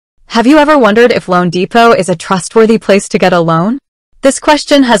Have you ever wondered if loandepot is a trustworthy place to get a loan? This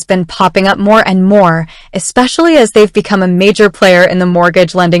question has been popping up more and more, especially as they've become a major player in the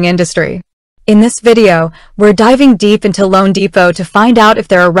mortgage lending industry. In this video, we're diving deep into loandepot to find out if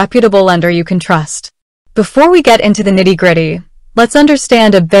they're a reputable lender you can trust. Before we get into the nitty-gritty, let's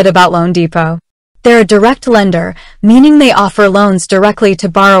understand a bit about loandepot. They're a direct lender, meaning they offer loans directly to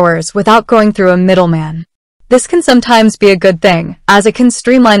borrowers without going through a middleman. This can sometimes be a good thing, as it can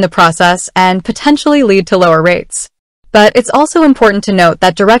streamline the process and potentially lead to lower rates. But it's also important to note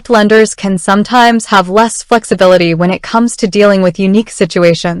that direct lenders can sometimes have less flexibility when it comes to dealing with unique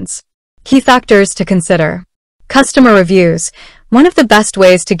situations. Key factors to consider. Customer reviews. One of the best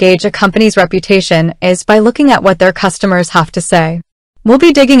ways to gauge a company's reputation is by looking at what their customers have to say. We'll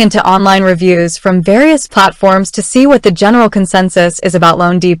be digging into online reviews from various platforms to see what the general consensus is about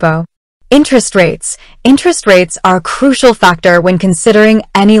loandepot. Interest rates. Interest rates are a crucial factor when considering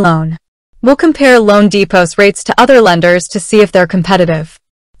any loan. We'll compare loandepot's rates to other lenders to see if they're competitive.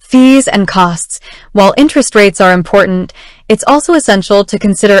 Fees and costs. While interest rates are important, it's also essential to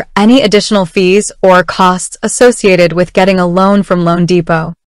consider any additional fees or costs associated with getting a loan from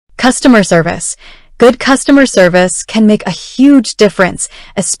loandepot. Customer service. Good customer service can make a huge difference,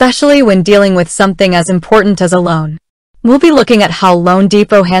 especially when dealing with something as important as a loan. We'll be looking at how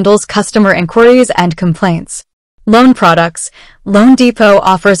loandepot handles customer inquiries and complaints. Loan products. Loandepot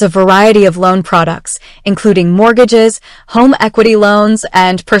offers a variety of loan products, including mortgages, home equity loans,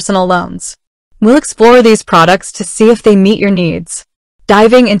 and personal loans. We'll explore these products to see if they meet your needs.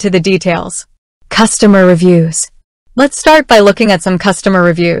 Diving into the details. Customer reviews. Let's start by looking at some customer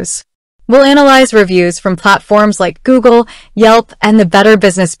reviews. We'll analyze reviews from platforms like Google, Yelp, and the Better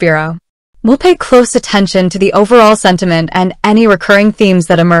Business Bureau. We'll pay close attention to the overall sentiment and any recurring themes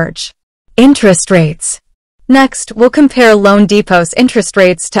that emerge. Interest rates. Next, we'll compare loandepot's interest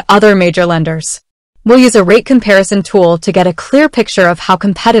rates to other major lenders. We'll use a rate comparison tool to get a clear picture of how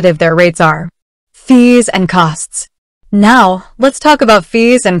competitive their rates are. Fees and costs. Now, let's talk about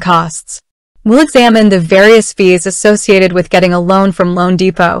fees and costs. We'll examine the various fees associated with getting a loan from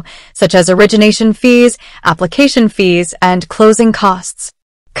loandepot, such as origination fees, application fees, and closing costs.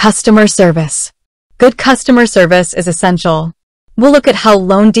 Customer service. Good customer service is essential. We'll look at how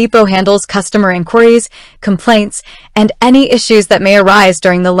loandepot handles customer inquiries, complaints, and any issues that may arise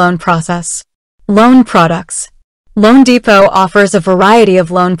during the loan process. Loan products. Loandepot offers a variety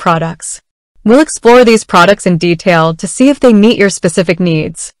of loan products. We'll explore these products in detail to see if they meet your specific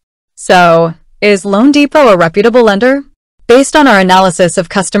needs. So, is loandepot a reputable lender? Based on our analysis of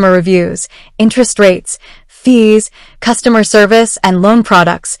customer reviews, interest rates, fees, customer service, and loan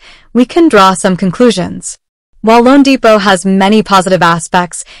products, we can draw some conclusions. While loandepot has many positive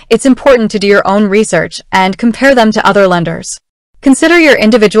aspects, it's important to do your own research and compare them to other lenders. Consider your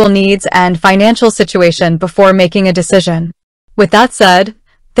individual needs and financial situation before making a decision. With that said,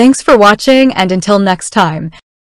 thanks for watching, and until next time.